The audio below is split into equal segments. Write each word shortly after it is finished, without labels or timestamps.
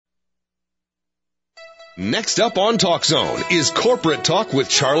Next up on Talk Zone is Corporate Talk with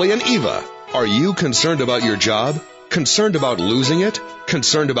Charlie and Eva. Are you concerned about your job? Concerned about losing it?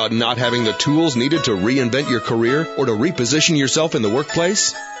 Concerned about not having the tools needed to reinvent your career or to reposition yourself in the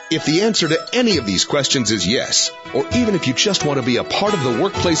workplace? If the answer to any of these questions is yes, or even if you just want to be a part of the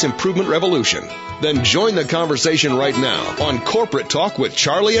workplace improvement revolution, then join the conversation right now on Corporate Talk with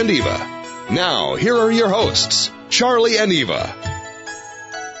Charlie and Eva. Now, here are your hosts, Charlie and Eva.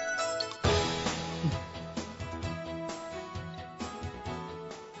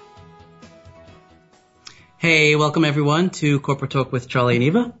 Hey, welcome everyone to Corporate Talk with Charlie and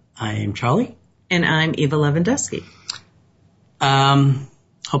Eva. I'm Charlie. And I'm Eva Lewandowski.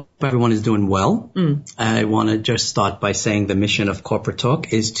 Hope everyone is doing well. I want to just start by saying the mission of Corporate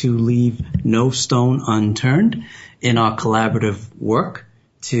Talk is to leave no stone unturned in our collaborative work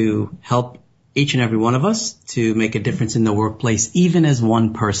to help each and every one of us to make a difference in the workplace, even as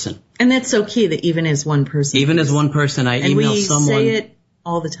one person. And that's so key, that even as one person. Even as one person, I emailed someone. And we say it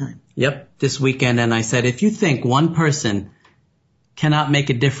all the time. Yep, this weekend, and I said, if you think one person cannot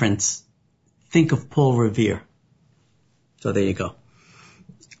make a difference, think of Paul Revere. So there you go.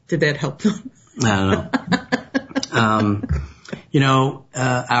 Did that help them? I don't know.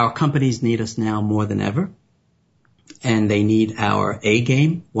 Our companies need us now more than ever, and they need our A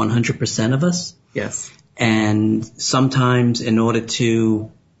game, 100% of us. Yes. And sometimes in order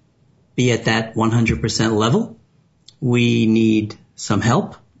to be at that 100% level, we need some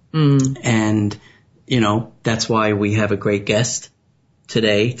help. And, that's why we have a great guest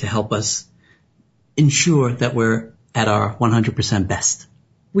today to help us ensure that we're at our 100% best.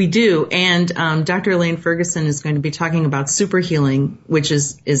 We do. And Dr. Elaine Ferguson is going to be talking about super healing, which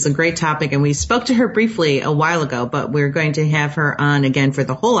is a great topic. And we spoke to her briefly a while ago, but we're going to have her on again for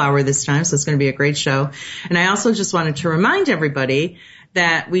the whole hour this time. So it's going to be a great show. And I also just wanted to remind everybody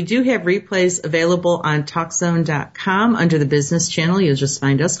that we do have replays available on TalkZone.com under the business channel. You'll just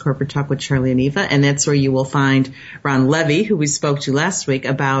find us, Corporate Talk with Charlie and Eva. And that's where you will find Ron Levy, who we spoke to last week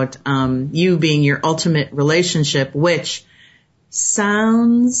about you being your ultimate relationship, which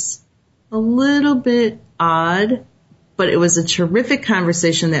sounds a little bit odd, but it was a terrific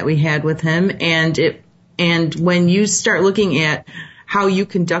conversation that we had with him. And when you start looking at how you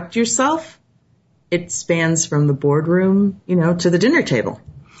conduct yourself, it spans from the boardroom, to the dinner table.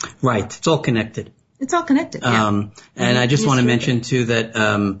 Right. It's all connected. It's all connected. Yeah. And I just want to mention too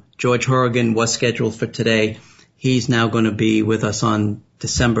that George Horrigan was scheduled for today. He's now going to be with us on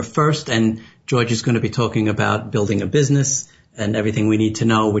December 1st, and George is going to be talking about building a business and everything we need to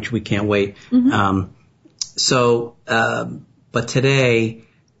know, which we can't wait. But today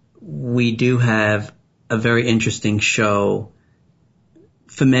we do have a very interesting show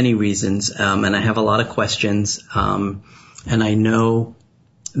for many reasons, and I have a lot of questions, and I know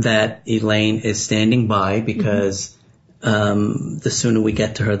that Elaine is standing by because the sooner we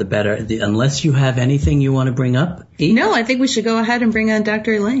get to her, the better. Unless you have anything you want to bring up? No, I think we should go ahead and bring on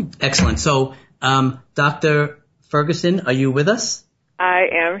Dr. Elaine. Excellent. So, Dr. Ferguson, are you with us? I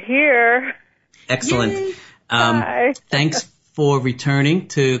am here. Excellent. Hi. Thanks for returning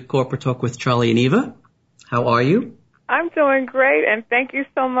to Corporate Talk with Charlie and Eva. How are you? I'm doing great, and thank you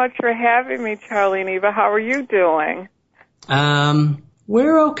so much for having me, Charlie and Eva. How are you doing?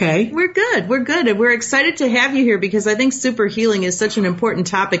 We're okay. We're good. We're good. And we're excited to have you here because I think super healing is such an important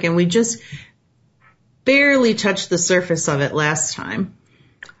topic, and we just barely touched the surface of it last time.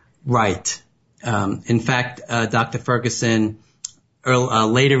 Right. In fact, Dr. Ferguson,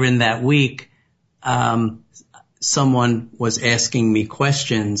 later in that week, someone was asking me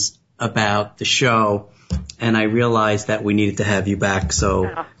questions about the show, and I realized that we needed to have you back.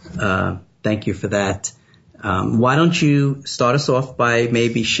 So thank you for that. Why don't you start us off by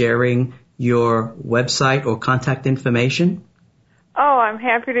maybe sharing your website or contact information? Oh, I'm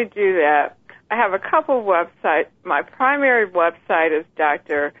happy to do that. I have a couple of websites. My primary website is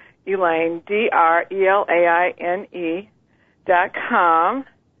Dr. Elaine, DrElaine.com.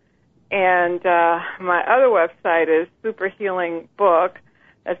 And my other website is Super Healing Book.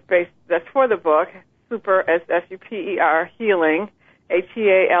 That's for the book. Super, S-U-P-E-R, Healing,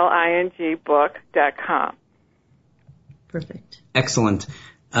 H-E-A-L-I-N-G, book.com. Perfect. Excellent.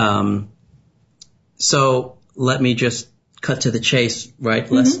 So let me just cut to the chase, right?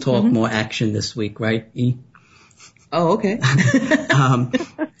 Let's talk more action this week, right, E? Oh, okay.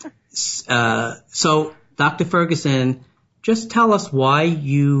 So, Dr. Ferguson, just tell us why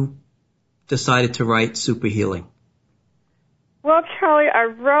you decided to write Super Healing. Well, Charlie, I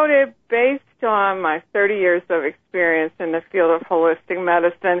wrote it based on my 30 years of experience in the field of holistic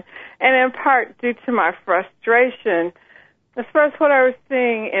medicine, and in part due to my frustration as far as what I was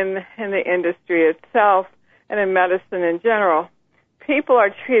seeing in the industry itself and in medicine in general, people are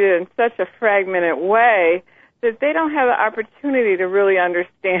treated in such a fragmented way that they don't have the opportunity to really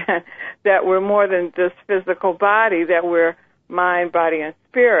understand that we're more than just physical body, that we're mind, body, and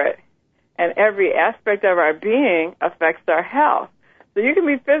spirit. And every aspect of our being affects our health. So you can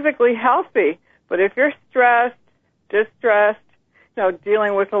be physically healthy, but if you're stressed, distressed,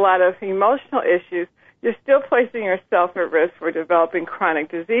 dealing with a lot of emotional issues, you're still placing yourself at risk for developing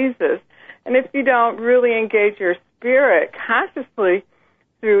chronic diseases. And if you don't really engage your spirit consciously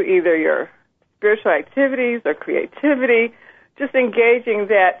through either your spiritual activities or creativity, just engaging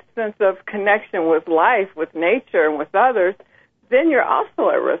that sense of connection with life, with nature, and with others, then you're also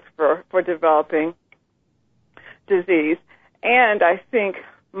at risk for developing disease. And I think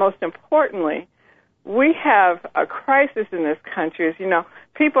most importantly, we have a crisis in this country. As you know,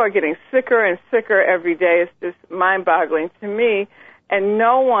 people are getting sicker and sicker every day. It's just mind-boggling to me. And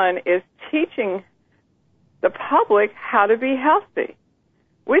no one is teaching the public how to be healthy.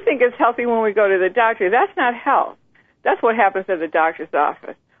 We think it's healthy when we go to the doctor. That's not health. That's what happens at the doctor's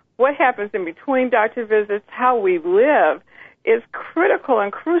office. What happens in between doctor visits, how we live, is critical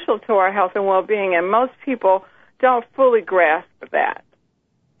and crucial to our health and well-being, and most people don't fully grasp that.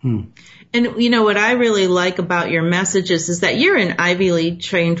 And, what I really like about your messages is that you're an Ivy League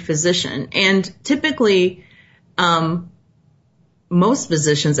trained physician. And typically, most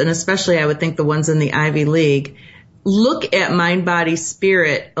physicians, and especially I would think the ones in the Ivy League, look at mind, body,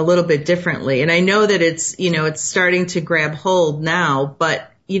 spirit a little bit differently. And I know that it's starting to grab hold now, but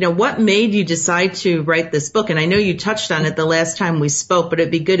what made you decide to write this book? And I know you touched on it the last time we spoke, but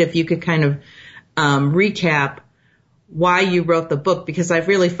it'd be good if you could kind of recap why you wrote the book, because I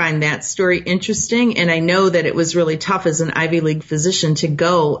really find that story interesting. And I know that it was really tough as an Ivy League physician to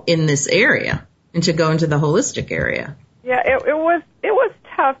go in this area and to go into the holistic area. Yeah, it was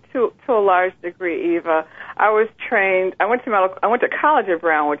tough to a large degree, Eva. I was trained. I went to college at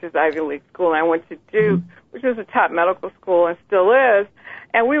Brown, which is Ivy League school, and I went to Duke, which is a top medical school and still is.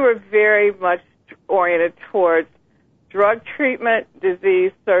 And we were very much oriented towards drug treatment,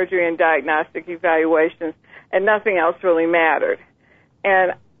 disease, surgery, and diagnostic evaluations, and nothing else really mattered.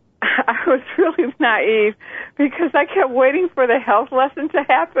 And I was really naive because I kept waiting for the health lesson to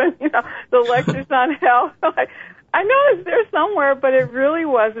happen, the lectures on health. I know it's there somewhere, but it really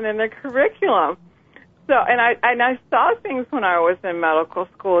wasn't in the curriculum. So, and I saw things when I was in medical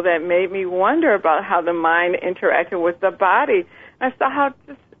school that made me wonder about how the mind interacted with the body. I saw how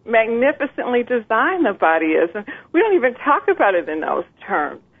just magnificently designed the body is, and we don't even talk about it in those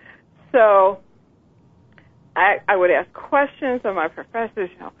terms. So I would ask questions of my professors,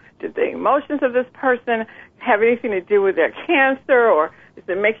 did the emotions of this person have anything to do with their cancer, or is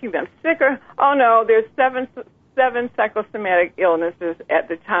it making them sicker? Oh, no, there's seven psychosomatic illnesses at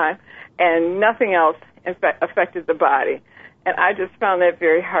the time, and nothing else affected the body. And I just found that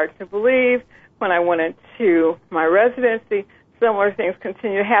very hard to believe. When I went into my residency, similar things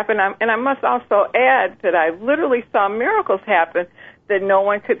continue to happen. And I must also add that I literally saw miracles happen that no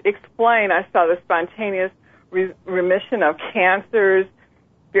one could explain. I saw the spontaneous remission of cancers,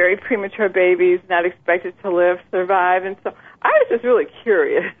 very premature babies, not expected to live, survive. And so I was just really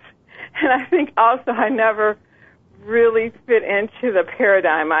curious. And I think also I never really fit into the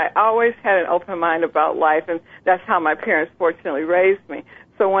paradigm. I always had an open mind about life, and that's how my parents fortunately raised me.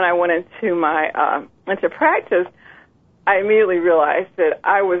 So when I went into practice, I immediately realized that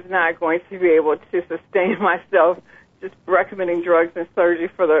I was not going to be able to sustain myself just recommending drugs and surgery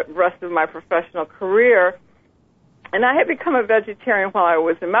for the rest of my professional career. And I had become a vegetarian while I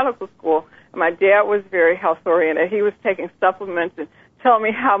was in medical school. My dad was very health-oriented. He was taking supplements and telling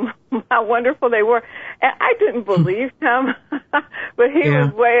me how wonderful they were. And I didn't believe him, but he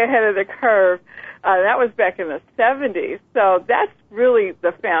was way ahead of the curve. That was back in the 70s. So that's really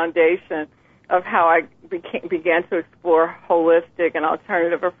the foundation of how I began to explore holistic and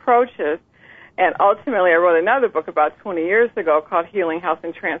alternative approaches. And ultimately, I wrote another book about 20 years ago called Healing, Health,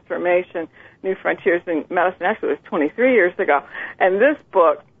 and Transformation, New Frontiers in Medicine. Actually, it was 23 years ago. And this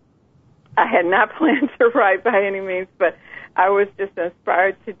book, I had not planned to write by any means, but I was just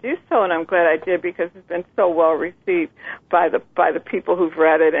inspired to do so, and I'm glad I did because it's been so well received by the people who've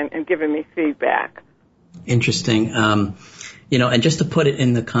read it and given me feedback. Interesting. And just to put it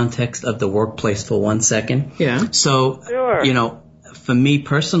in the context of the workplace for 1 second. Yeah. So, Sure. For me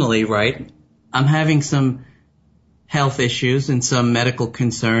personally, right, I'm having some health issues and some medical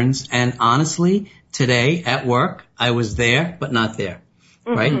concerns. And honestly, today at work, I was there, but not there.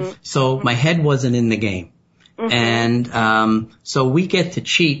 Mm-hmm. Right? So my head wasn't in the game. Mm-hmm. And so we get to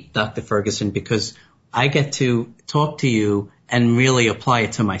cheat, Dr. Ferguson, because I get to talk to you and really apply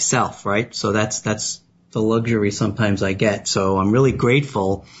it to myself, right? So that's the luxury sometimes I get. So I'm really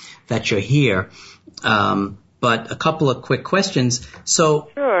grateful that you're here. But a couple of quick questions. So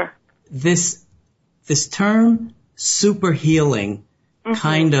Sure. this term super healing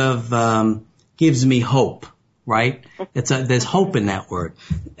kind of gives me hope, right? There's hope in that word.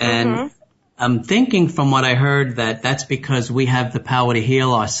 And I'm thinking from what I heard that that's because we have the power to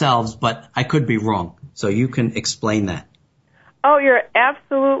heal ourselves, but I could be wrong. So you can explain that. Oh, you're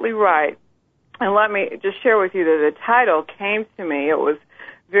absolutely right. And let me just share with you that the title came to me. It was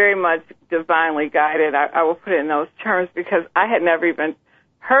very much divinely guided. I will put it in those terms because I had never even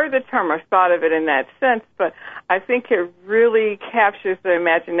heard the term or thought of it in that sense, but I think it really captures the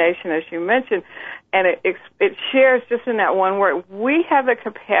imagination, as you mentioned, and it shares just in that one word. We have the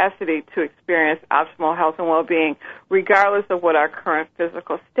capacity to experience optimal health and well-being regardless of what our current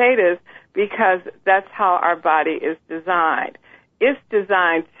physical state is, because that's how our body is designed. It's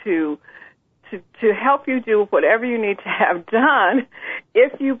designed to help you do whatever you need to have done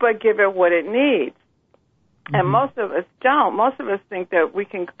if you but give it what it needs. And most of us don't. Most of us think that we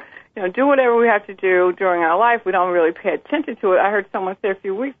can, do whatever we have to do during our life. We don't really pay attention to it. I heard someone say a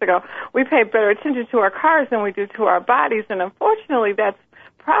few weeks ago, we pay better attention to our cars than we do to our bodies. And unfortunately, that's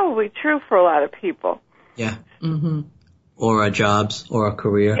probably true for a lot of people. Yeah. Mm-hmm. Or our jobs or our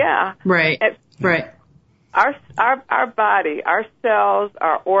career. Yeah. Right. Right. Our body, our cells,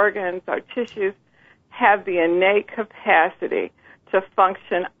 our organs, our tissues have the innate capacity to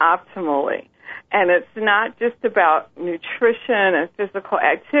function optimally. And it's not just about nutrition and physical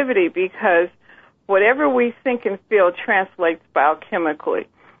activity, because whatever we think and feel translates biochemically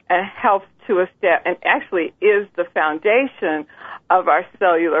and helps to establish, and actually is the foundation of our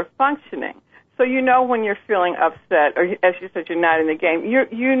cellular functioning. So when you're feeling upset, or as you said, you're not in the game,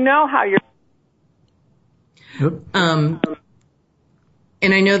 you know how you're.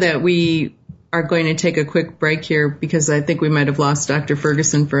 And I know that we are going to take a quick break here because I think we might have lost Dr.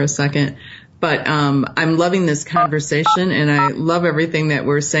 Ferguson for a second. But I'm loving this conversation, and I love everything that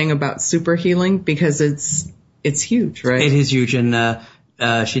we're saying about super healing because it's huge, right? It is huge, and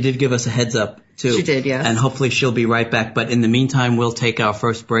she did give us a heads up too. She did, yes. And hopefully she'll be right back. But in the meantime, we'll take our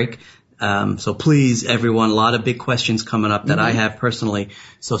first break. So please, everyone, a lot of big questions coming up that I have personally.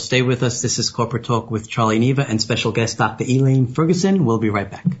 So stay with us. This is Corporate Talk with Charlie and Eva and special guest Dr. Elaine Ferguson. We'll be right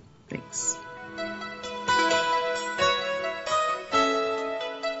back. Thanks.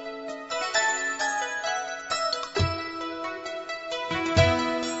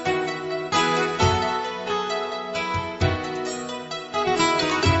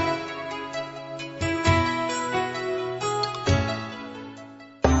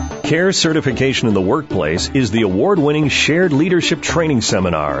 CARE Certification in the Workplace is the award-winning shared leadership training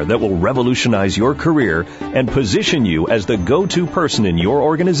seminar that will revolutionize your career and position you as the go-to person in your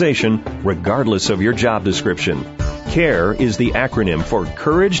organization, regardless of your job description. CARE is the acronym for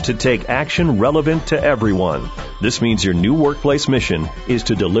Courage to Take Action Relevant to Everyone. This means your new workplace mission is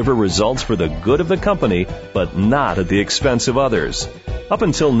to deliver results for the good of the company, but not at the expense of others. Up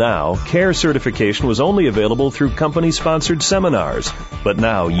until now, CARE certification was only available through company-sponsored seminars, but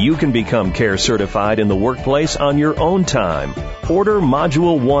now you can become CARE certified in the workplace on your own time. Order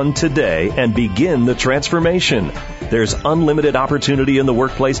Module 1 today and begin the transformation. There's unlimited opportunity in the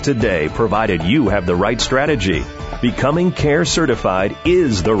workplace today, provided you have the right strategy. Becoming CARE certified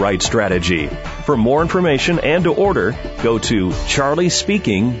is the right strategy. For more information and to order, go to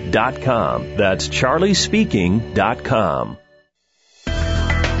charliespeaking.com. That's charliespeaking.com.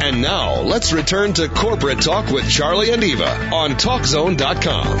 And now, let's return to Corporate Talk with Charlie and Eva on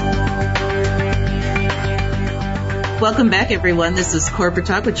TalkZone.com. Welcome back, everyone. This is Corporate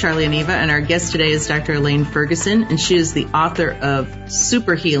Talk with Charlie and Eva, and our guest today is Dr. Elaine Ferguson, and she is the author of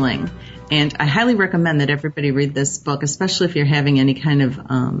Super Healing. And I highly recommend that everybody read this book, especially if you're having any kind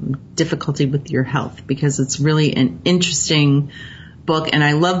of difficulty with your health, because it's really an interesting book, and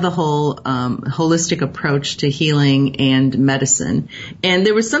I love the whole holistic approach to healing and medicine. And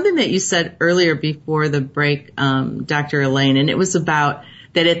there was something that you said earlier before the break, Dr. Elaine, and it was about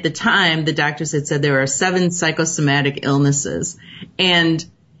that at the time the doctors had said there are 7 psychosomatic illnesses. And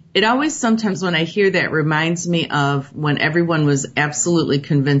it always sometimes when I hear that reminds me of when everyone was absolutely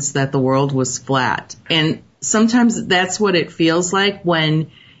convinced that the world was flat. And sometimes that's what it feels like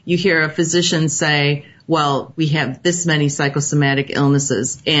when you hear a physician say, well, we have this many psychosomatic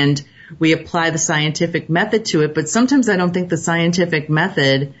illnesses, and we apply the scientific method to it, but sometimes I don't think the scientific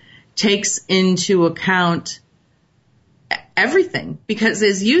method takes into account everything, because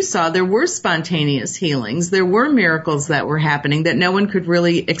as you saw, there were spontaneous healings. There were miracles that were happening that no one could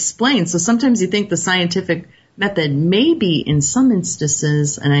really explain. So sometimes you think the scientific method may be, in some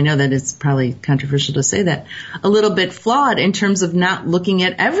instances, and I know that it's probably controversial to say that, a little bit flawed in terms of not looking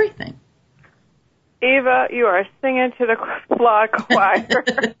at everything. Eva, you are singing to the flawed choir.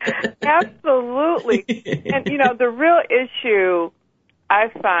 Absolutely. And, the real issue I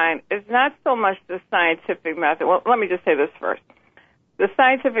find is not so much the scientific method. Well, let me just say this first. The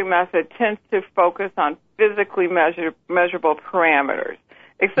scientific method tends to focus on physically measurable parameters,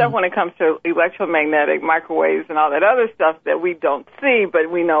 except when it comes to electromagnetic microwaves and all that other stuff that we don't see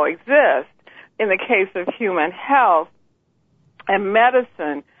but we know exists. In the case of human health and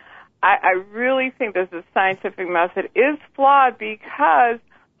medicine, I really think that the scientific method is flawed because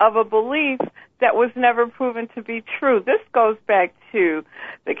of a belief that was never proven to be true. This goes back to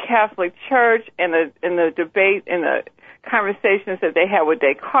the Catholic Church and the debate and the conversations that they had with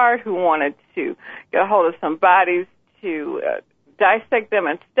Descartes, who wanted to get a hold of some bodies to dissect them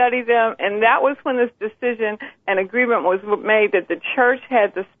and study them. And that was when this decision and agreement was made that the church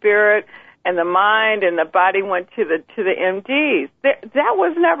had the spirit and the mind and the body went to the MDs. That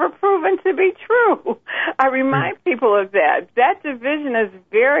was never proven to be true. I remind people of that. That division is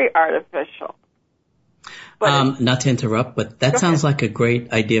very artificial. Not to interrupt, but that sounds like a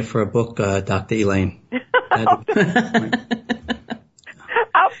great idea for a book, Dr. Elaine. I'll put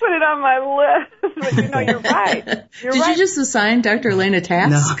it on my list, but you're right. Did you just assign Dr. Elaine a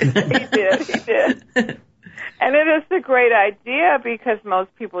task? No. He did. And it is a great idea because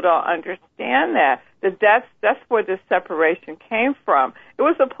most people don't understand that's where this separation came from. It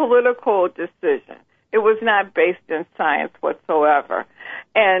was a political decision. It was not based in science whatsoever.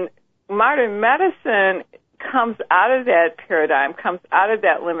 And modern medicine comes out of that paradigm, comes out of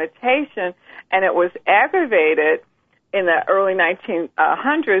that limitation, and it was aggravated in the early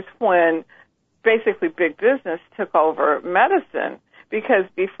 1900s when basically big business took over medicine. Because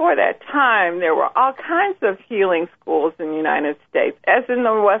before that time, there were all kinds of healing schools in the United States, as in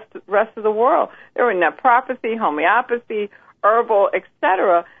the rest of the world. There were naturopathy, homeopathy, herbal,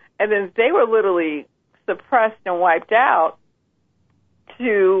 etc., and then they were literally suppressed and wiped out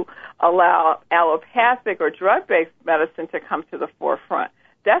to allow allopathic or drug-based medicine to come to the forefront.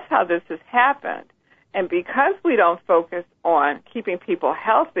 That's how this has happened. And because we don't focus on keeping people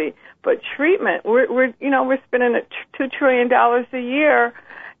healthy, but treatment, we're spending $2 trillion a year,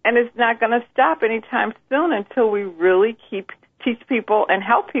 and it's not going to stop anytime soon until we really teach people and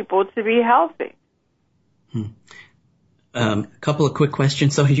help people to be healthy. A couple of quick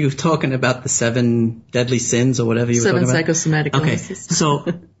questions. So you were talking about the 7 deadly sins or whatever you were talking about? 7 psychosomatic illnesses. Okay. So,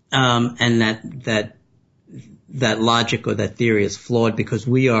 and that logic or that theory is flawed because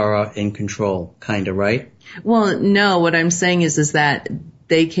we are in control, kind of, right? Well, no, what I'm saying is that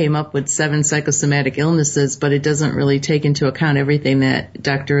they came up with 7 psychosomatic illnesses, but it doesn't really take into account everything that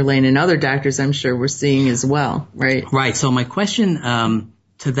Dr. Elaine and other doctors, I'm sure, were seeing as well, right? Right. So my question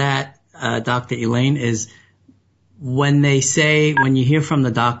to that, Dr. Elaine, is when you hear from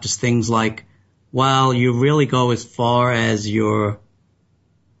the doctors things like, well, you really go as far as your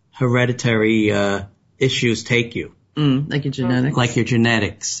hereditary issues take you. Like your genetics. Like your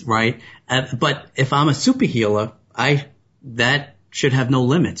genetics, right? But if I'm a super healer, that should have no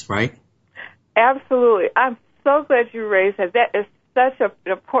limits, right? Absolutely. I'm so glad you raised that. That is such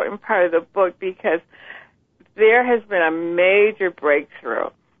an important part of the book because there has been a major breakthrough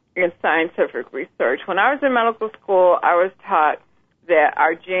in scientific research. When I was in medical school, I was taught that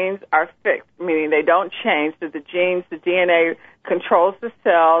our genes are fixed, meaning they don't change, that the genes, the DNA controls the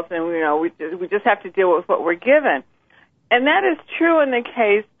cells, and we just have to deal with what we're given. And that is true in the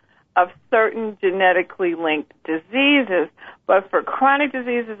case of certain genetically linked diseases, but for chronic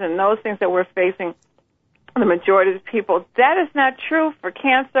diseases and those things that we're facing, the majority of people, that is not true for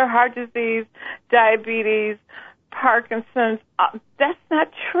cancer, heart disease, diabetes, Parkinson's. That's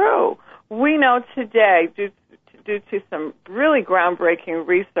not true. We know today, due to some really groundbreaking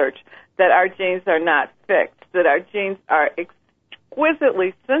research, that our genes are not fixed, that our genes are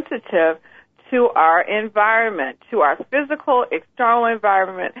exquisitely sensitive to our environment, to our physical, external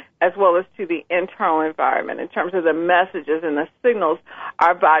environment, as well as to the internal environment in terms of the messages and the signals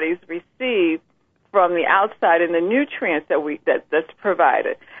our bodies receive from the outside and the nutrients that's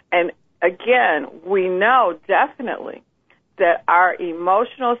provided. And again, we know definitely that our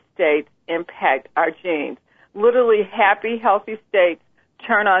emotional states impact our genes. Literally, happy, healthy states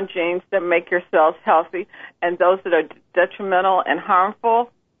turn on genes that make your cells healthy, and those that are detrimental and harmful,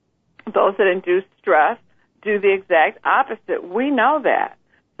 those that induce stress, do the exact opposite. We know that.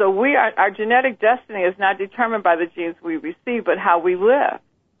 So our genetic destiny is not determined by the genes we receive, but how we live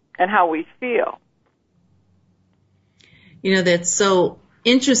and how we feel. You know, that's so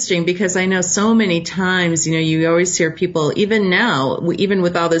interesting because I know so many times, you know, you always hear people, even now, even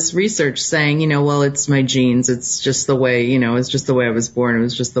with all this research saying, you know, well, it's my genes. It's just the way, you know, it's just the way I was born. It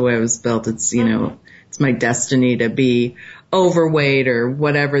was just the way I was built. It's, you know, it's my destiny to be overweight or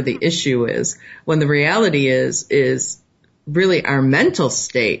whatever the issue is. When the reality is really our mental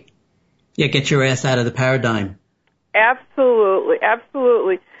state. Yeah, get your ass out of the paradigm. Absolutely,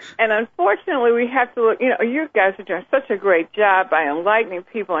 absolutely. And unfortunately, we have to look, you know, you guys are doing such a great job by enlightening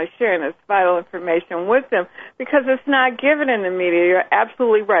people and sharing this vital information with them because it's not given in the media. You're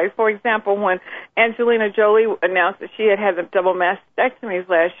absolutely right. For example, when Angelina Jolie announced that she had the double mastectomies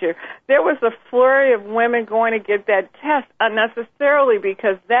last year, there was a flurry of women going to get that test unnecessarily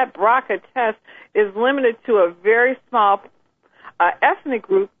because that BRCA test is limited to a very small ethnic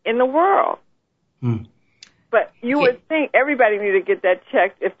group in the world. But you would think everybody needed to get that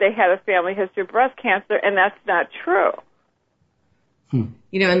checked if they had a family history of breast cancer, and that's not true.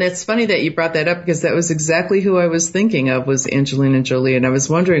 You know, and it's funny that you brought that up because that was exactly who I was thinking of was Angelina Jolie, and I was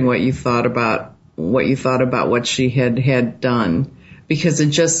wondering what you thought about what she had done because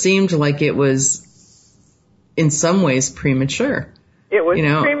it just seemed like it was in some ways premature. It was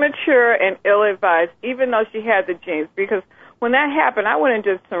premature and ill-advised, even though she had the genes, because when that happened, I went and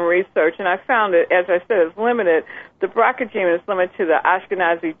did some research, and I found it, as I said, it's limited. The BRCA gene is limited to the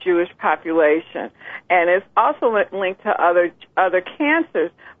Ashkenazi Jewish population, and it's also linked to other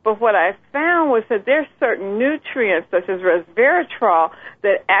cancers. But what I found was that there's certain nutrients, such as resveratrol,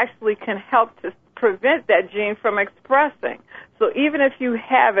 that actually can help to prevent that gene from expressing. So even if you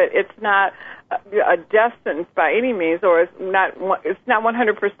have it, it's not a death sentence by any means, or it's not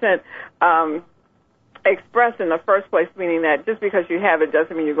 100%. Expressed in the first place, meaning that just because you have it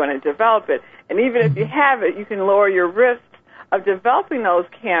doesn't mean you're going to develop it. And even if you have it, you can lower your risk of developing those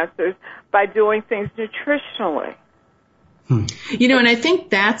cancers by doing things nutritionally. You know, and I think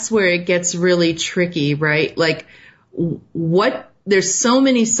that's where it gets really tricky, right? Like, there's so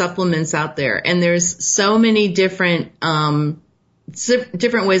many supplements out there, and there's so many different ways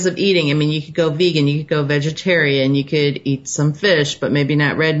of eating. I mean, you could go vegan, you could go vegetarian, you could eat some fish, but maybe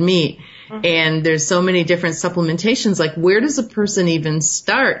not red meat. And there's so many different supplementations. Like, where does a person even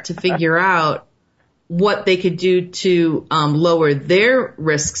start to figure out what they could do to lower their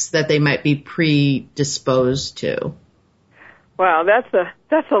risks that they might be predisposed to? Wow, that's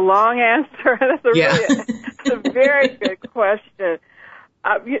a long answer. That's a very good question.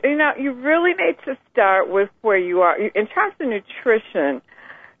 You know, you really need to start with where you are. In terms of nutrition,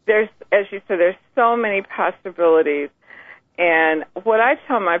 there's, as you said, there's so many possibilities. And what I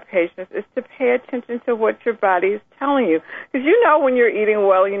tell my patients is to pay attention to what your body is telling you, because you know when you're eating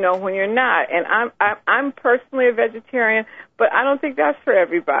well, you know when you're not. And I'm personally a vegetarian, but I don't think that's for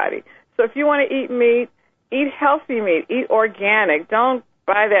everybody. So if you want to eat meat, eat healthy meat, eat organic. Don't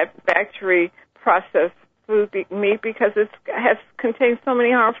buy that factory processed food meat because it contains so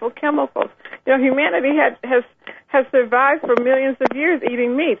many harmful chemicals. You know, humanity has survived for millions of years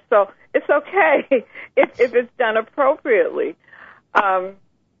eating meat, so it's okay if it's done appropriately. I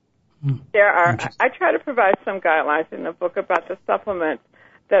try to provide some guidelines in the book about the supplements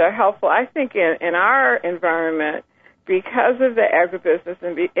that are helpful. I think in our environment, because of the agribusiness,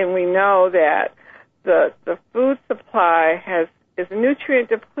 and we know that the food supply is nutrient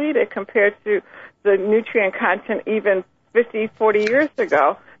depleted compared to the nutrient content even 50, 40 years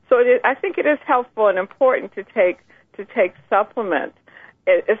ago. So I think it is helpful and important to take supplements,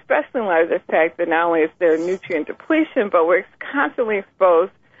 especially in light of the fact that not only is there nutrient depletion, but we're constantly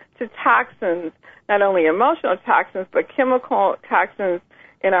exposed to toxins, not only emotional toxins, but chemical toxins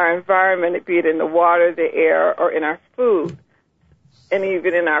in our environment, be it in the water, the air, or in our food, and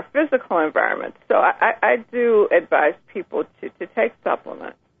even in our physical environment. So I do advise people to take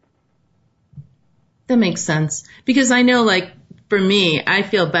supplements. That makes sense. Because I know, like, for me, I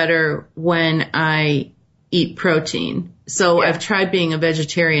feel better when I eat protein. So I've tried being a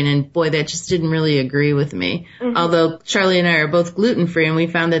vegetarian, and boy, that just didn't really agree with me. Mm-hmm. Although Charlie and I are both gluten-free, and we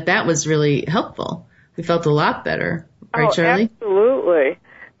found that was really helpful. We felt a lot better. Right, Charlie? Absolutely.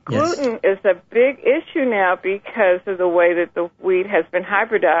 Gluten is a big issue now because of the way that the wheat has been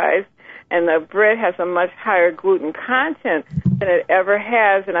hybridized, and the bread has a much higher gluten content than it ever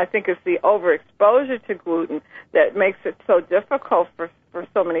has, and I think it's the overexposure to gluten that makes it so difficult for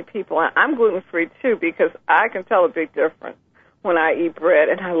so many people. And I'm gluten-free, too, because I can tell a big difference when I eat bread,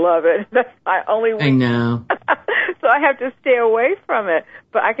 and I love it. That's my only weakness. I know. So I have to stay away from it,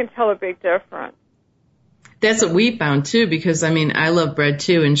 but I can tell a big difference. That's what we found too, because I mean, I love bread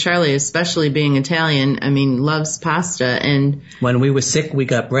too, and Charlie, especially being Italian, I mean, loves pasta. And when we were sick, we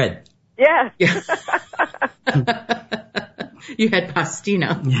got bread. Yes. You had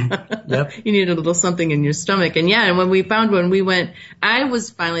pastino. Yep. You needed a little something in your stomach. And yeah, and when we went, I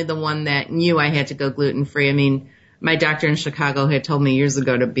was finally the one that knew I had to go gluten-free. I mean, my doctor in Chicago had told me years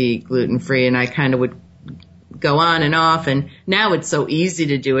ago to be gluten-free, and I kind of would go on and off, and now it's so easy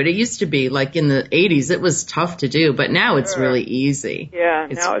to do it. It used to be like in the 80s, it was tough to do, but now it's really easy. Yeah,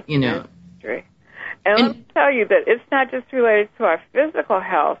 now it's industry. And let me tell you that it's not just related to our physical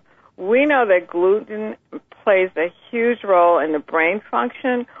health. We know that gluten plays a huge role in the brain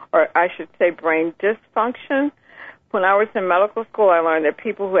function, or I should say brain dysfunction. When I was in medical school, I learned that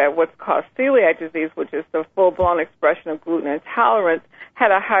people who had what's called celiac disease, which is the full-blown expression of gluten intolerance,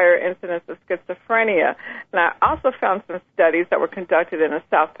 had a higher incidence of schizophrenia. And I also found some studies that were conducted in the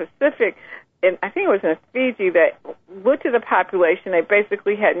South Pacific, and I think it was in Fiji, that looked at the population. They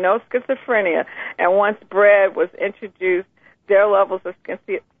basically had no schizophrenia, and once bread was introduced, their levels of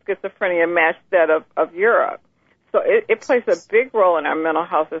schizophrenia matched that of Europe. So it plays a big role in our mental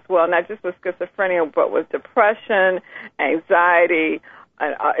health as well, not just with schizophrenia, but with depression, anxiety,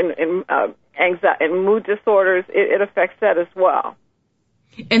 and mood disorders. It affects that as well.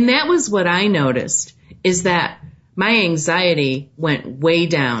 And that was what I noticed, is that my anxiety went way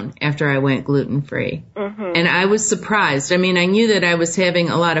down after I went gluten-free. Mm-hmm. And I was surprised. I mean, I knew that I was having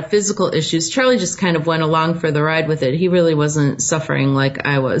a lot of physical issues. Charlie just kind of went along for the ride with it. He really wasn't suffering like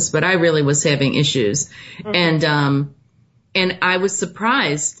I was, but I really was having issues. Mm-hmm. And I was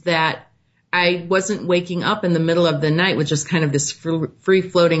surprised that I wasn't waking up in the middle of the night with just kind of this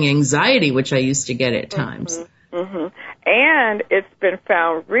free-floating anxiety, which I used to get at times. Mm-hmm. Mm-hmm. And it's been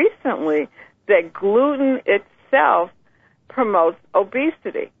found recently that gluten itself promotes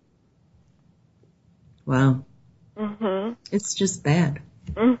obesity. Wow. Mm-hmm. It's just bad.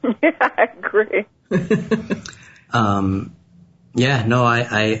 Yeah, I agree.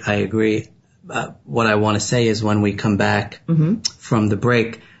 I agree. What I want to say is when we come back from the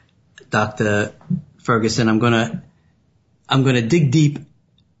break, Dr. Ferguson, I'm gonna dig deep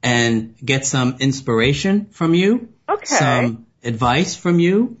and get some inspiration from you, some advice from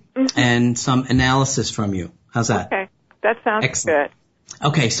you, and some analysis from you. How's that? Okay, that sounds excellent. Good.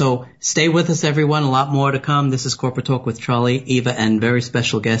 Okay, so stay with us, everyone. A lot more to come. This is Corporate Talk with Charlie, Eva, and very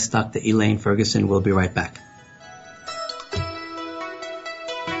special guest, Dr. Elaine Ferguson. We'll be right back.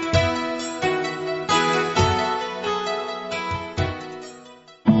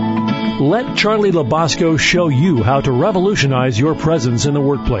 Let Charlie Labasco show you how to revolutionize your presence in the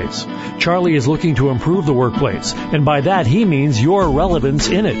workplace. Charlie is looking to improve the workplace, and by that he means your relevance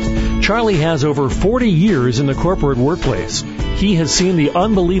in it. Charlie has over 40 years in the corporate workplace. He has seen the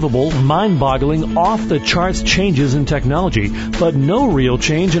unbelievable, mind-boggling, off-the-charts changes in technology, but no real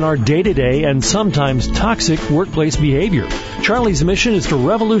change in our day-to-day and sometimes toxic workplace behavior. Charlie's mission is to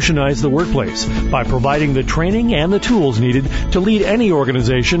revolutionize the workplace by providing the training and the tools needed to lead any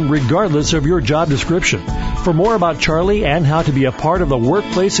organization regardless of your job description. For more about Charlie and how to be a part of the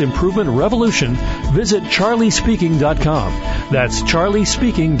workplace improvement revolution, visit charliespeaking.com. That's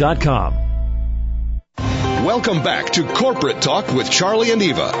charliespeaking.com. Welcome back to Corporate Talk with Charlie and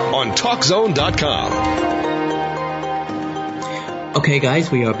Eva on TalkZone.com. Okay,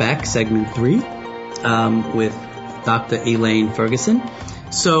 guys, we are back, segment 3, with Dr. Elaine Ferguson.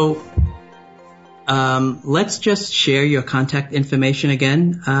 So let's just share your contact information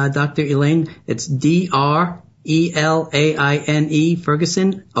again, Dr. Elaine. It's DRELAINE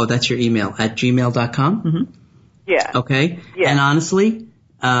Ferguson. Oh, that's your email, at gmail.com? Mm-hmm. Yeah. Okay. Yeah. And honestly,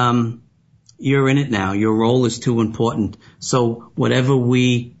 you're in it now. Your role is too important. So however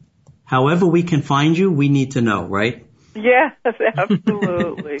we can find you, we need to know, right? Yes,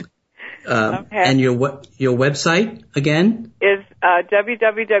 absolutely. And your website again is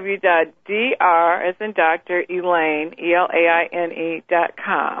www.dr as in Dr. Elaine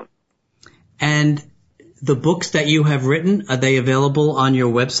ELAINE.com. And the books that you have written, are they available on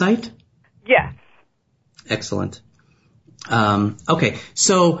your website? Yes. Excellent. Okay,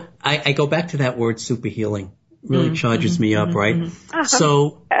 so I go back to that word super healing. Really charges me up, right? Uh-huh.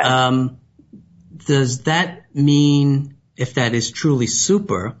 So does that mean, if that is truly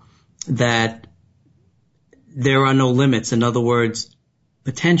super, that there are no limits? In other words,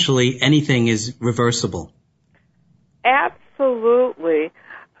 potentially anything is reversible? Absolutely.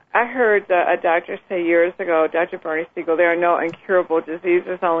 I heard a doctor say years ago, Dr. Bernie Siegel, there are no incurable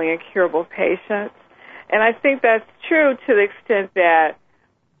diseases, only incurable patients. And I think that's true to the extent that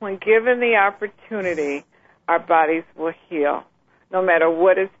when given the opportunity, our bodies will heal. no matter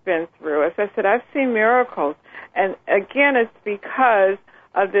what it's been through. As I said, I've seen miracles. And again, it's because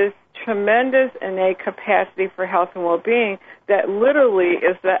of this tremendous innate capacity for health and well-being that literally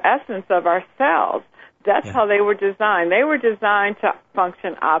is the essence of our cells. That's how they were designed. They were designed to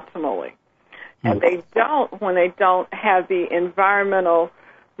function optimally. And they don't when they don't have the environmental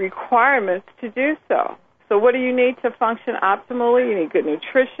requirements to do so. So what do you need to function optimally? You need good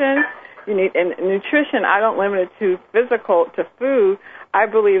nutrition. And nutrition, I don't limit it to physical, to food. I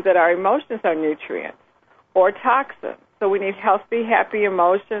believe that our emotions are nutrients or toxins. So we need healthy, happy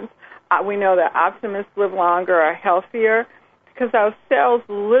emotions. We know that optimists live longer, are healthier, because our cells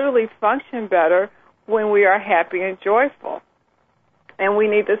literally function better when we are happy and joyful. And we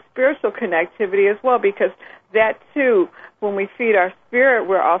need the spiritual connectivity as well, because that, too, when we feed our spirit,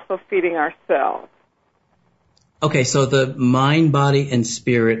 we're also feeding ourselves. Okay, so the mind, body, and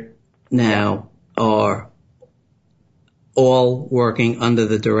spirit now are all working under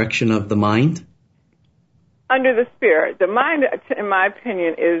the direction of the mind? Under the spirit. The mind, in my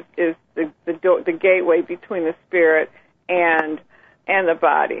opinion, is the gateway between the spirit and the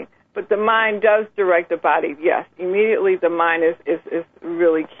body. But the mind does direct the body, yes. Immediately the mind is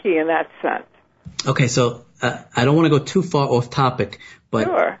really key in that sense. Okay, so I don't want to go too far off topic, but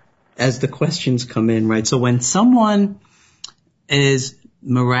sure. As the questions come in, right, so when someone is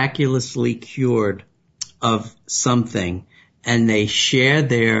miraculously cured of something and they share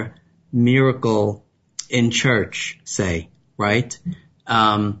their miracle in church, say, right,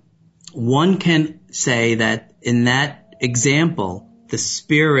 one can say that in that example, the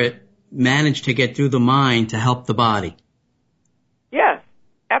spirit managed to get through the mind to help the body. Yes,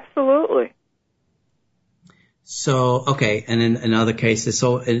 absolutely. So, okay, and in other cases,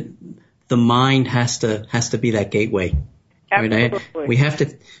 so the mind has to be that gateway. Absolutely. Right? We have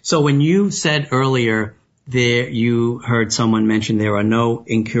to. So when you said earlier there, you heard someone mention there are no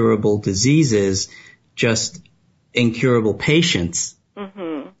incurable diseases, just incurable patients.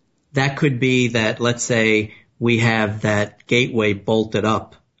 Mm-hmm. That could be that, let's say, we have that gateway bolted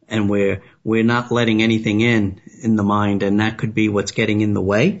up and we're not letting anything in the mind, and that could be what's getting in the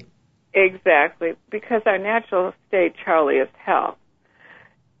way? Exactly, because our natural state, Charlie, is health.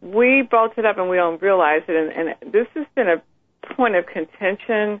 We bolt it up and we don't realize it, and this has been a point of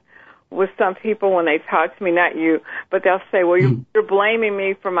contention with some people when they talk to me, not you, but they'll say, well, you're blaming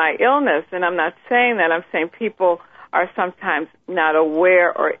me for my illness, and I'm not saying that. I'm saying people are sometimes not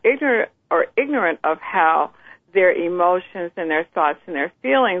aware or ignorant of how their emotions and their thoughts and their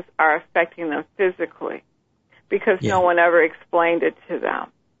feelings are affecting them physically, because no one ever explained it to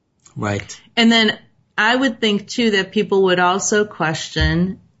them. Right. And then I would think, too, that people would also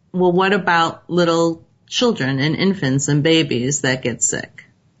question, well, what about little children and infants and babies that get sick?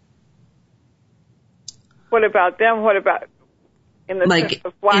 What about them? What about in the sense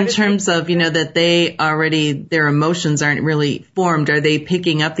of why? In terms of, that they already, their emotions aren't really formed. Are they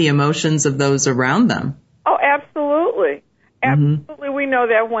picking up the emotions of those around them? Oh, absolutely. Absolutely. We know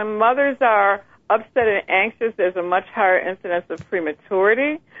that when mothers are upset and anxious, there's a much higher incidence of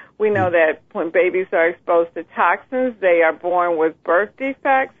prematurity. We know that when babies are exposed to toxins, they are born with birth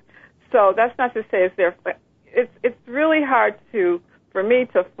defects. So that's not to say it's really hard for me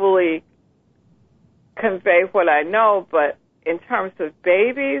to fully convey what I know, but in terms of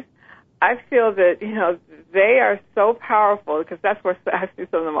babies, I feel that, they are so powerful, because that's where actually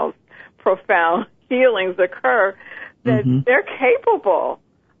some of the most profound healings occur, that they're capable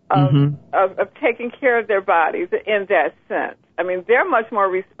of taking care of their bodies in that sense. I mean, they're much more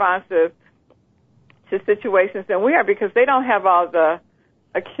responsive to situations than we are, because they don't have all the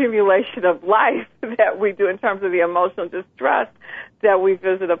accumulation of life that we do in terms of the emotional distress that we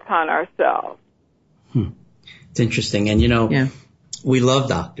visit upon ourselves. It's interesting. And, we love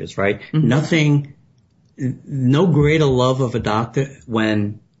doctors, right? No greater love of a doctor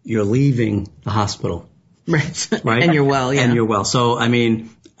when you're leaving the hospital. Right. Right? And you're well, yeah. And you're well. So, I mean,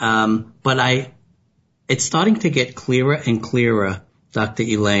 but it's starting to get clearer and clearer, Dr.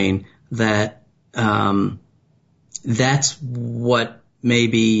 Elaine, that that's what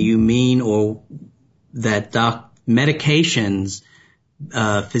maybe you mean, or that medications,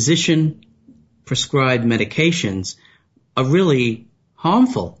 physician prescribed medications are really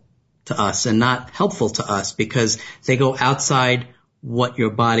harmful to us and not helpful to us, because they go outside what your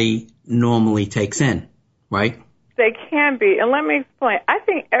body normally takes in, right? They can be. And let me explain. I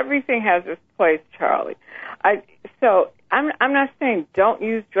think everything has its place, Charlie. So I'm not saying don't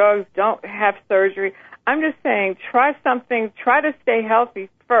use drugs, don't have surgery. I'm just saying try something, try to stay healthy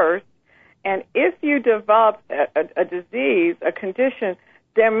first. And if you develop a disease, a condition,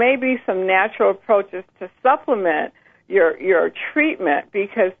 there may be some natural approaches to supplement your treatment,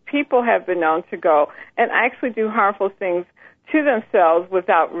 because people have been known to go and actually do harmful things to themselves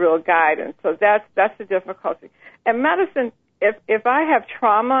without real guidance. So that's the difficulty. And medicine, if I have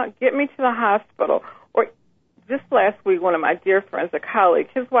trauma, get me to the hospital. Or just last week, one of my dear friends, a colleague,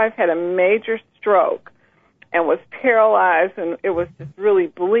 his wife had a major stroke and was paralyzed, and it was just really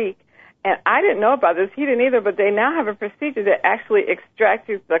bleak. And I didn't know about this. He didn't either, but they now have a procedure that actually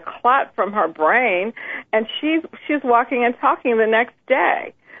extracted the clot from her brain, and she's walking and talking the next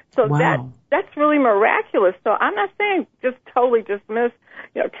day. So wow. that's really miraculous. So I'm not saying just totally dismiss,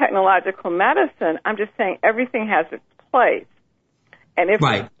 technological medicine. I'm just saying everything has its place. And if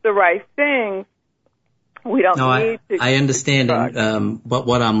it's the right thing, we don't need to. I understand, but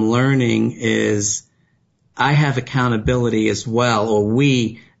what I'm learning is I have accountability as well, or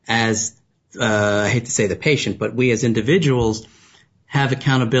we as, I hate to say the patient, but we as individuals have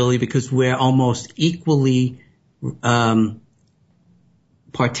accountability because we're almost equally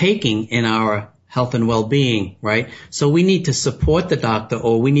partaking in our health and well-being, right? So we need to support the doctor,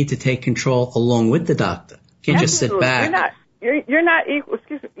 or we need to take control along with the doctor. Can't just sit back. You're not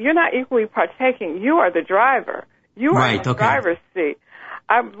equally partaking. You are the driver. You are in the driver's seat.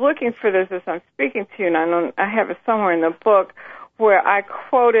 I'm looking for this as I'm speaking to you, and I have it somewhere in the book where I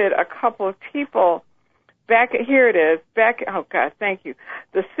quoted a couple of people. Here it is. Oh, God, thank you.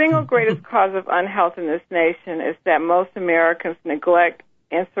 The single greatest cause of unhealth in this nation is that most Americans neglect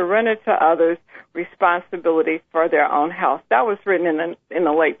and surrender to others responsibility for their own health. That was written in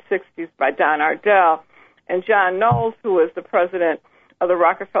the late 60s by Don Ardell. And John Knowles, who was the president of the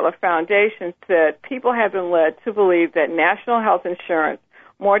Rockefeller Foundation, said people have been led to believe that national health insurance,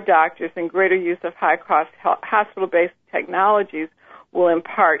 more doctors, and greater use of high-cost hospital-based technologies will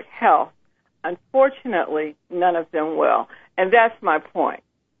impart health. Unfortunately, none of them will. And that's my point.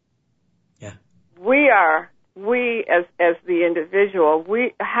 Yeah. We as the individual,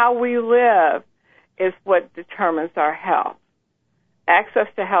 how we live is what determines our health. Access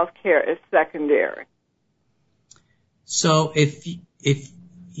to health care is secondary. So if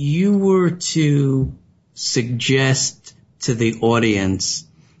you were to suggest to the audience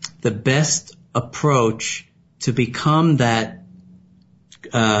the best approach to become that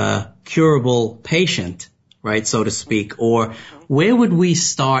curable patient, right, so to speak, or where would we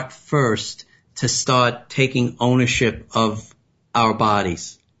start first to start taking ownership of our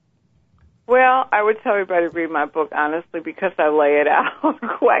bodies? Well, I would tell everybody to read my book, honestly, because I lay it out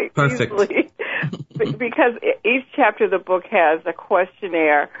quite easily. Because each chapter of the book has a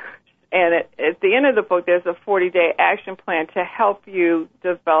questionnaire, and at the end of the book, there's a 40-day action plan to help you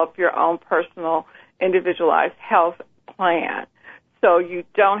develop your own personal, individualized health plan. So you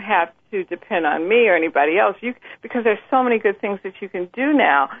don't have to depend on me or anybody else. Because there's so many good things that you can do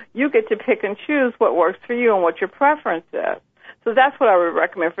now, you get to pick and choose what works for you and what your preference is. So that's what I would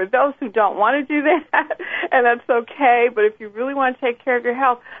recommend for those who don't want to do that, and that's okay. But if you really want to take care of your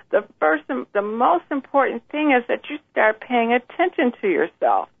health, the most important thing is that you start paying attention to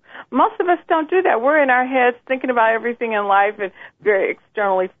yourself. Most of us don't do that. We're in our heads thinking about everything in life and very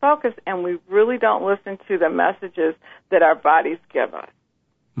externally focused, and we really don't listen to the messages that our bodies give us.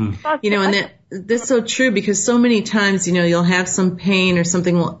 And that's so true, because so many times, you'll have some pain or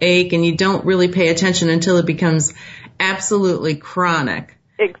something will ache and you don't really pay attention until it becomes absolutely chronic.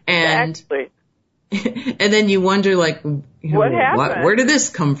 Exactly. And then you wonder, like, what happened? Where did this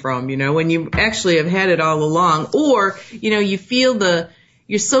come from? When you actually have had it all along. Or, you feel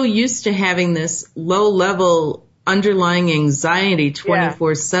you're so used to having this low level underlying anxiety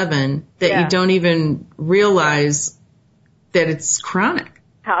 24/7 that you don't even realize that it's chronic.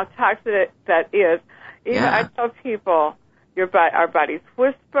 How toxic that is. I tell people, our bodies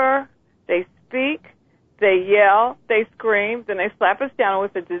whisper, they speak, they yell, they scream, then they slap us down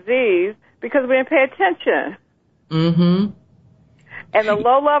with a disease because we didn't pay attention. Mm-hmm. And the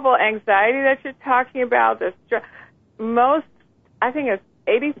low-level anxiety that you're talking about, the stress, I think it's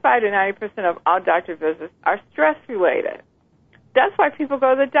 85 to 90% of all doctor visits are stress-related. That's why people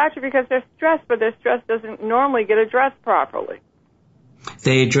go to the doctor, because they're stressed, but their stress doesn't normally get addressed properly.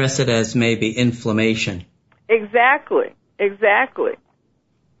 They address it as maybe inflammation. Exactly.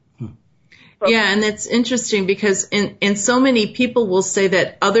 Yeah, and it's interesting because in so many people will say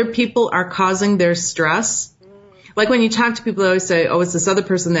that other people are causing their stress. Like when you talk to people, they always say, it's this other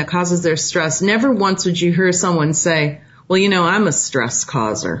person that causes their stress. Never once would you hear someone say, well, I'm a stress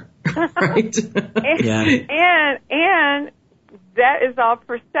causer, right? And that is all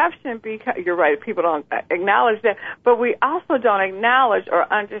perception, because you're right, people don't acknowledge that, but we also don't acknowledge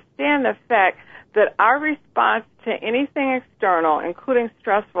or understand the fact that our response to anything external, including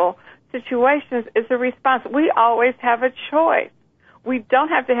stressful situations is a response. We always have a choice. We don't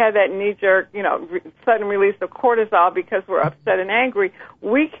have to have that knee-jerk, sudden release of cortisol because we're upset and angry.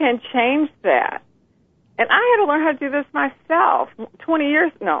 We can change that. And I had to learn how to do this myself. It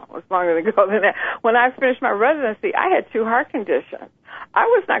was longer ago than that. When I finished my residency, I had 2 heart conditions. I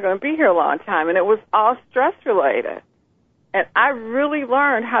was not going to be here a long time, and it was all stress-related. And I really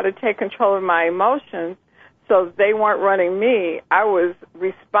learned how to take control of my emotions so they weren't running me. I was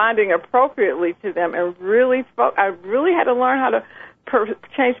responding appropriately to them, and I really had to learn how to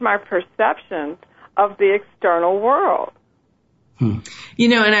change my perceptions of the external world. And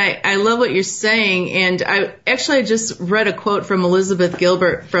I love what you're saying. And I just read a quote from Elizabeth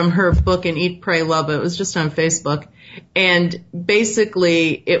Gilbert from her book, Eat, Pray, Love. It was just on Facebook. And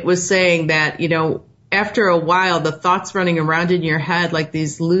basically it was saying that, after a while, the thoughts running around in your head like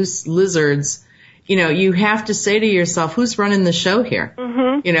these loose lizards, you have to say to yourself, who's running the show here?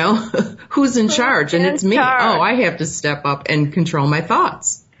 Mm-hmm. Who's in charge? And it's me. Oh, I have to step up and control my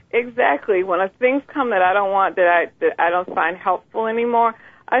thoughts. Exactly. When things come that I don't want, that I don't find helpful anymore,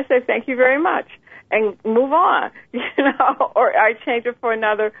 I say thank you very much and move on, or I change it for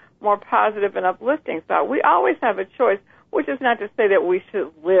another more positive and uplifting thought. We always have a choice, which is not to say that we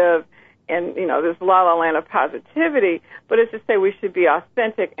should live in, this la-la land of positivity, but it's to say we should be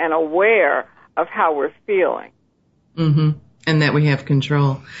authentic and aware of how we're feeling. Mm-hmm. And that we have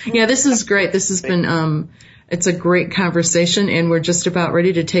control. Yeah, this is great. This has been, it's a great conversation, and we're just about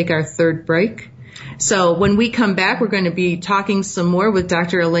ready to take our 3rd break. So when we come back, we're going to be talking some more with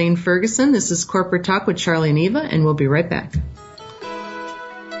Dr. Elaine Ferguson. This is Corporate Talk with Charlie and Eva, and we'll be right back.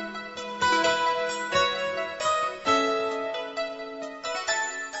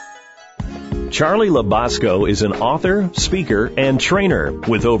 Charlie Labasco is an author, speaker, and trainer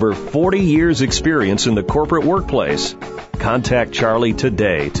with over 40 years' experience in the corporate workplace. Contact Charlie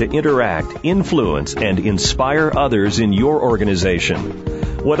today to interact, influence, and inspire others in your organization.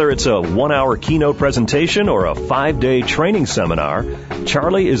 Whether it's a 1-hour keynote presentation or a 5-day training seminar,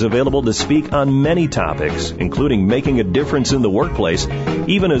 Charlie is available to speak on many topics, including making a difference in the workplace,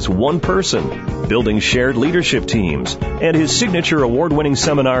 even as one person, building shared leadership teams, and his signature award-winning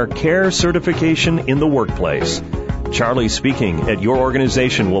seminar, Care Certification in the Workplace. Charlie speaking at your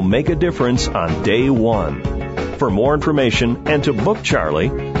organization will make a difference on day 1. For more information and to book Charlie,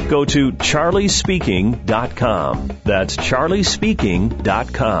 go to charliespeaking.com. That's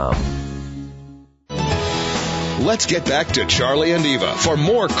charliespeaking.com. Let's get back to Charlie and Eva for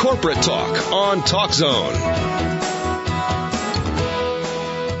more corporate talk on Talk Zone.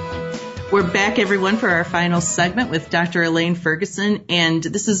 We're back, everyone, for our final segment with Dr. Elaine Ferguson, and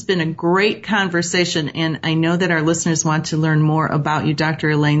this has been a great conversation, and I know that our listeners want to learn more about you,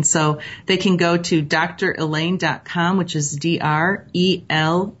 Dr. Elaine, so they can go to drelaine.com, which is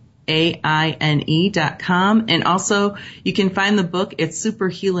DRELAINE.com, and also you can find the book at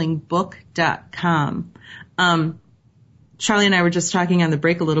superhealingbook.com. Charlie and I were just talking on the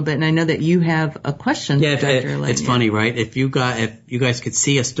break a little bit, and I know that you have a question. Yeah, Dr. Elaine. It's funny, right? If you guys could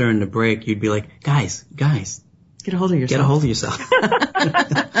see us during the break, you'd be like, guys, get a hold of yourself.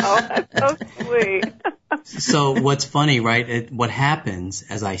 Oh, that's so sweet. So what's funny, right? What happens,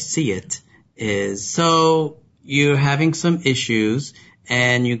 as I see it, is so you're having some issues,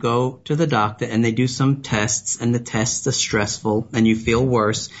 and you go to the doctor, and they do some tests, and the tests are stressful, and you feel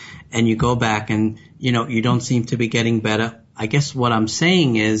worse, and you go back, and you don't seem to be getting better. I guess what I'm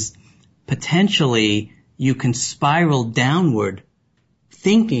saying is potentially you can spiral downward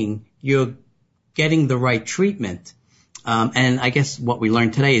thinking you're getting the right treatment. And I guess what we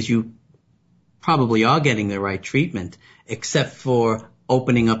learned today is you probably are getting the right treatment, except for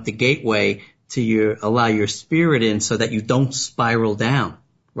opening up the gateway to allow your spirit in so that you don't spiral down,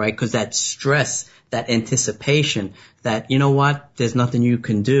 right? Because that stress, that anticipation, that, there's nothing you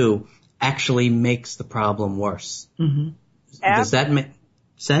can do, actually makes the problem worse. Mm-hmm. Does that make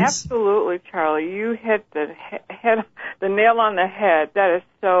sense? Absolutely, Charlie. You hit the nail on the head. That is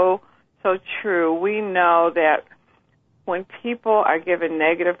so true. We know that when people are given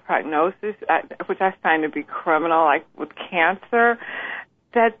negative prognosis, which I find to be criminal, like with cancer,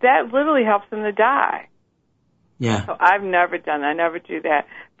 that literally helps them to die. Yeah. So I've never done that. I never do that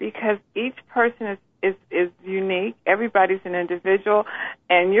because each person is unique. Everybody's an individual,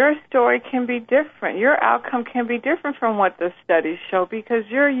 and your story can be different. Your outcome can be different from what the studies show because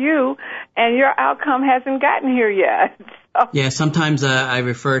you're you, and your outcome hasn't gotten here yet. So. Yeah, sometimes I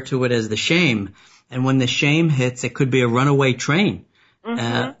refer to it as the shame, and when the shame hits, it could be a runaway train.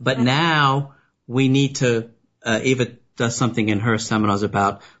 But now we need to, Eva does something in her seminars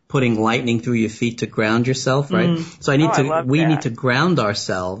about putting lightning through your feet to ground yourself, right? So we need to ground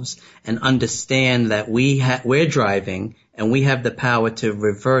ourselves and understand that we're driving and we have the power to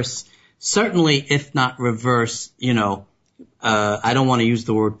reverse, certainly if not reverse, I don't want to use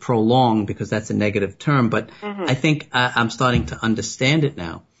the word prolong because that's a negative term, but I think I'm starting to understand it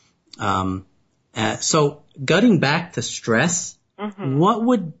now. So getting back to stress, what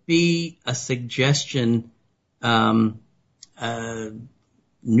would be a suggestion,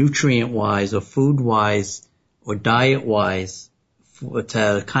 nutrient-wise or food-wise or diet-wise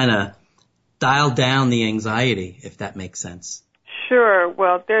to kind of dial down the anxiety, if that makes sense? Sure.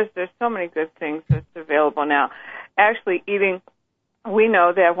 Well, there's so many good things that's available now. Actually, we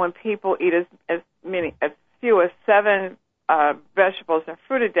know that when people eat as few as 7 vegetables and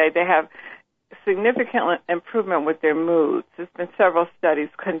fruit a day, they have significant improvement with their moods. There's been several studies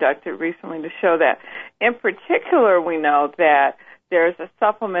conducted recently to show that. In particular, we know that there's a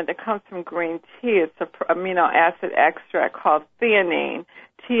supplement that comes from green tea. It's an amino acid extract called theanine,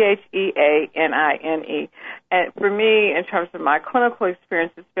 Theanine. And for me, in terms of my clinical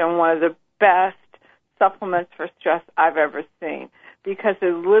experience, it's been one of the best supplements for stress I've ever seen because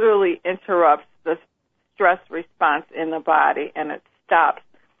it literally interrupts the stress response in the body and it stops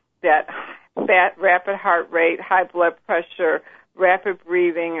that rapid heart rate, high blood pressure, rapid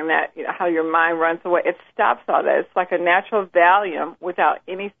breathing, and that how your mind runs away. It stops all that. It's like a natural Valium without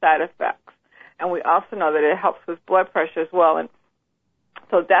any side effects. And we also know that it helps with blood pressure as well. And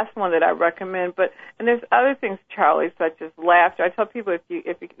so that's one that I recommend. And there's other things, Charlie, such as laughter. I tell people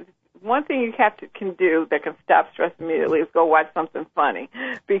if one thing you can do that can stop stress immediately is go watch something funny,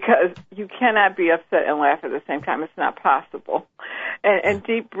 because you cannot be upset and laugh at the same time. It's not possible. And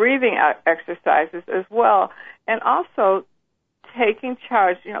deep breathing exercises as well. And also taking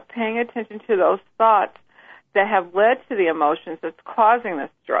charge, paying attention to those thoughts that have led to the emotions that's causing the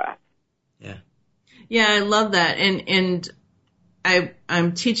stress. Yeah, I love that. And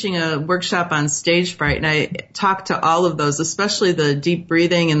I'm teaching a workshop on stage fright, and I talk to all of those, especially the deep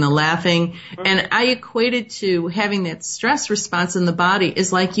breathing and the laughing. And I equate it to having that stress response in the body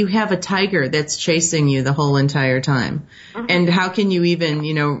is like you have a tiger that's chasing you the whole entire time. And how can you even,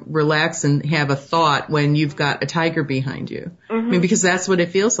 relax and have a thought when you've got a tiger behind you? I mean, because that's what it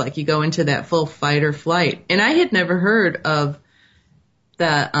feels like. You go into that full fight or flight. And I had never heard of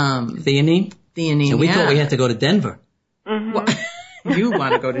the theanine. Theanine. And we thought we had to go to Denver. Well, you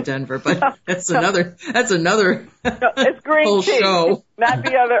want to go to Denver, but that's another no, it's green whole tea. show. Not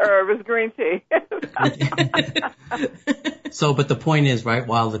the other herb, it's green tea. So, but the point is, right,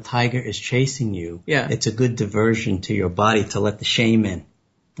 while the tiger is chasing you, it's a good diversion to your body to let the shame in.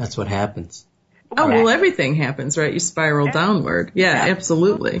 That's what happens. Oh, well, everything happens, right? You spiral downward. Yeah,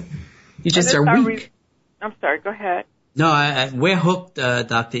 absolutely. You just are weak. I'm sorry, go ahead. No, we're hooked,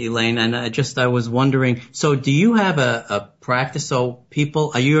 Dr. Elaine, and I was wondering, so do you have a practice? So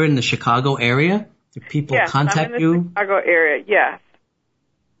are you in the Chicago area? Do people contact you? I'm in the Chicago area, yes.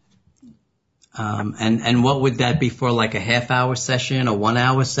 And what would that be for, like a half-hour session, a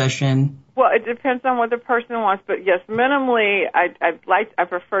 1-hour session? Well, it depends on what the person wants, but yes, minimally, I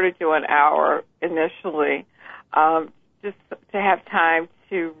prefer to do an hour initially, just to have time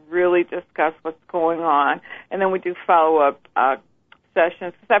to really discuss what's going on. And then we do follow-up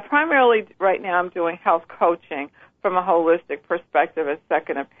sessions. Because I primarily, right now, I'm doing health coaching from a holistic perspective as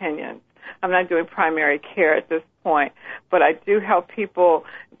second opinions. I'm not doing primary care at this point, but I do help people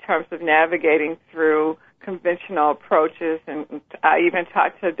in terms of navigating through conventional approaches, and I even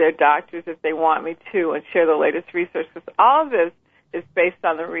talk to their doctors if they want me to and share the latest research, because all of this is based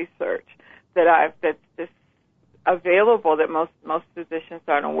on the research that's available that most physicians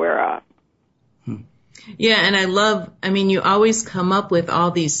aren't aware of. Yeah, and you always come up with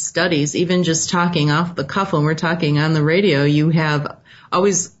all these studies, even just talking off the cuff when we're talking on the radio, you have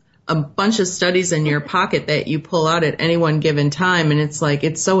always a bunch of studies in your pocket that you pull out at any one given time, and it's like,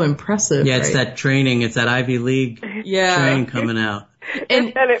 it's so impressive. Yeah, it's that training, it's that Ivy League training coming out.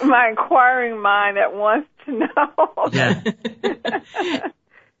 And my inquiring mind that wants to know. Yeah.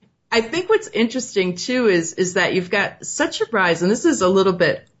 I think what's interesting, too, is that you've got such a rise, and this is a little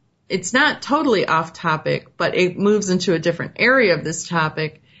bit, it's not totally off topic, but it moves into a different area of this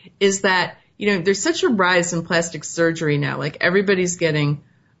topic, is that, there's such a rise in plastic surgery now. Like, everybody's getting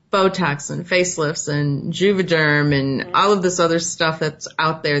Botox and facelifts and Juvederm and all of this other stuff that's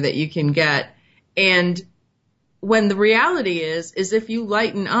out there that you can get. And when the reality is if you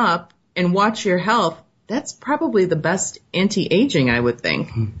lighten up and watch your health, that's probably the best anti-aging, I would think.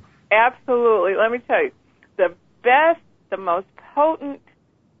 Absolutely. Let me tell you, the best, the most potent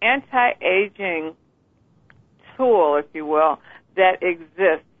anti-aging tool, if you will, that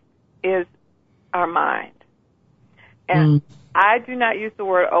exists is our mind. And I do not use the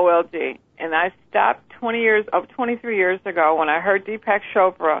word OLD. And I stopped 23 years ago when I heard Deepak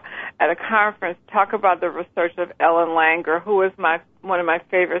Chopra at a conference talk about the research of Ellen Langer, who is one of my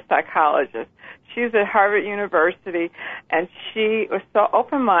favorite psychologists. She's at Harvard University, and she was so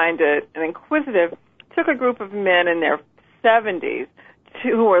open-minded and inquisitive, took a group of men in their 70s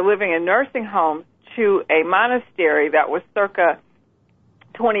who were living in nursing homes to a monastery that was circa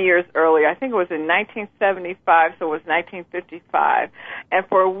 20 years earlier. I think it was in 1975, so it was 1955. And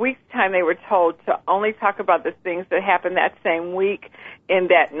for a week's time, they were told to only talk about the things that happened that same week in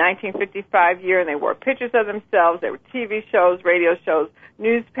that 1955 year, and they wore pictures of themselves. There were TV shows, radio shows,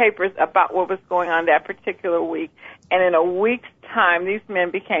 newspapers about what was going on that particular week. And in a week's time, these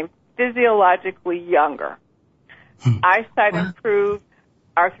men became physiologically younger. Eyesight improved.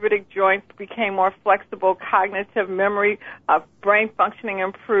 Arthritic joints became more flexible, cognitive memory, brain functioning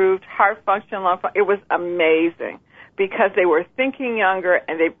improved, heart function, lung function. It was amazing because they were thinking younger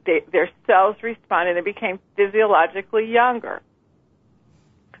and their cells responded and became physiologically younger.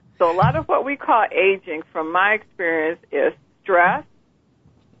 So a lot of what we call aging, from my experience, is stress,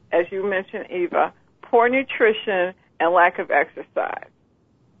 as you mentioned, Eva, poor nutrition, and lack of exercise.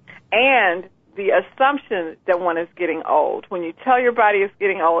 And the assumption that one is getting old. When you tell your body it's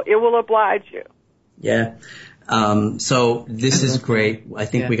getting old, it will oblige you. Yeah. So this is great. I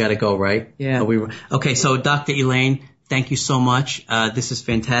think we got to go, right? Yeah. Okay. So Dr. Elaine, thank you so much. This is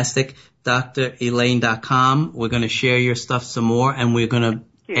fantastic. drelaine.com. We're going to share your stuff some more, and we're going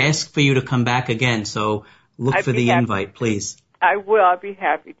to ask for you to come back again. So look for the invite, please. I will. I'll be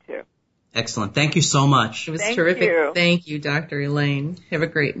happy to. Excellent. Thank you so much. It was terrific. Thank you, Dr. Elaine. Have a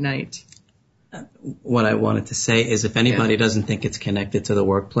great night. What I wanted to say is if anybody doesn't think it's connected to the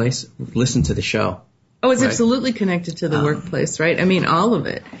workplace, listen to the show. Oh, it's absolutely connected to the workplace, right? I mean, all of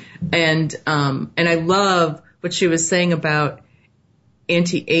it. And I love what she was saying about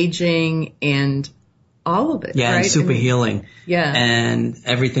anti-aging and all of it. Yeah, right? and super healing. Yeah. And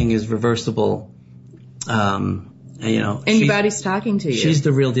everything is reversible. And your body's talking to you. She's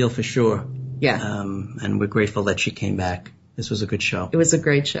the real deal for sure. Yeah. And we're grateful that she came back. This was a good show. It was a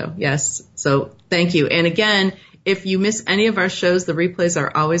great show, yes. So thank you. And again, if you miss any of our shows, the replays are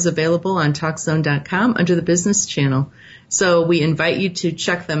always available on TalkZone.com under the business channel. So we invite you to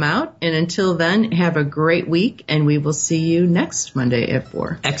check them out. And until then, have a great week, and we will see you next Monday at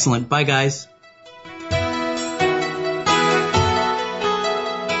 4. Excellent. Bye, guys.